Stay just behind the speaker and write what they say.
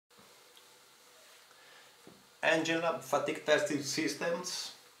EnginAB fatigue testing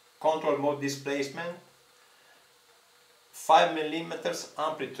systems, control mode displacement, 5 mm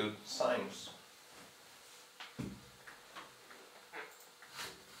amplitude sinus.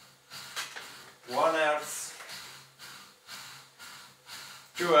 One hertz,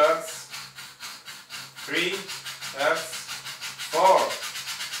 2 hertz, 3 hertz, 4,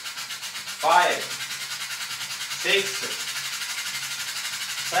 5, 6,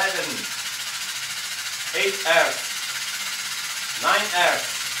 7, 8 hertz, 9 hertz,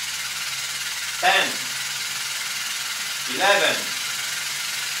 10, 11,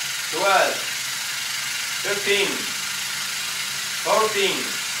 12, 13, 14,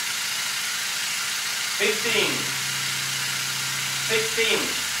 15, 16,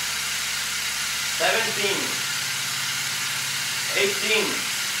 17, 18,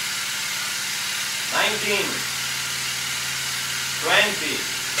 19, 20,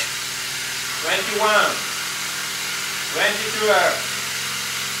 21, 22 hertz,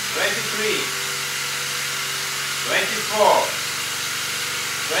 23, 24,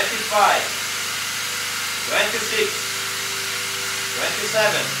 25, 26,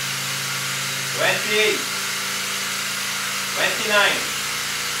 27, 28, 29,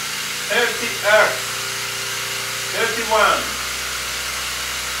 30 hertz, 31,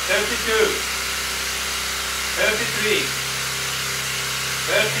 32, 33,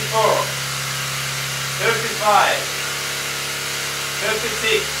 34, 35,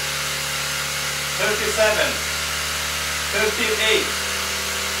 36, 37, 38,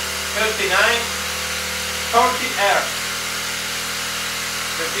 39, 40 hertz,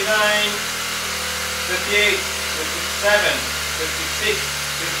 39, 38, 37, 36,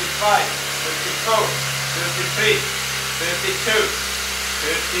 35, 34, 33, 32,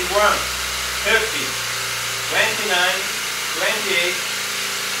 31, 30, 29, 28,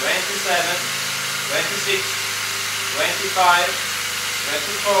 27, 26, 25,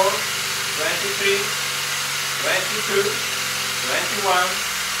 24, 23, 22, 21,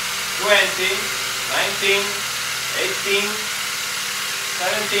 20, 19, 18,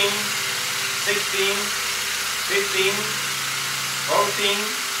 17, 16, 15, 14,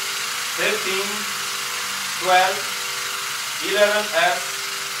 13, 12, 11 Hz,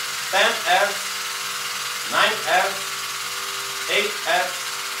 10 Hz, 9 Hz, 8 Hz,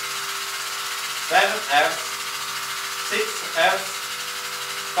 7 Hz, 6 Hz,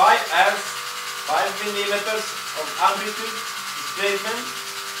 5 Hz, 5 millimeters of amplitude displacement,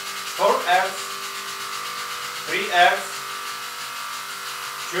 4 Hz, 3 Hz,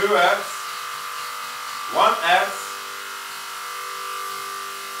 2 Hz, 1 Hz,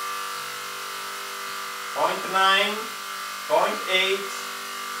 0.9, 0.8,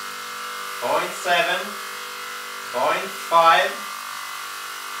 0.7, 0.5,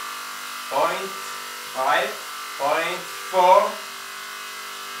 0.5, 0.4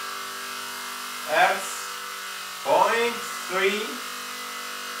 Hz, 0.3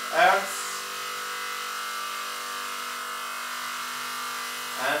 Hz,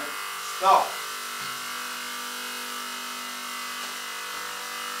 and stop.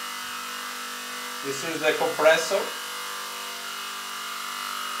 This is the compressor.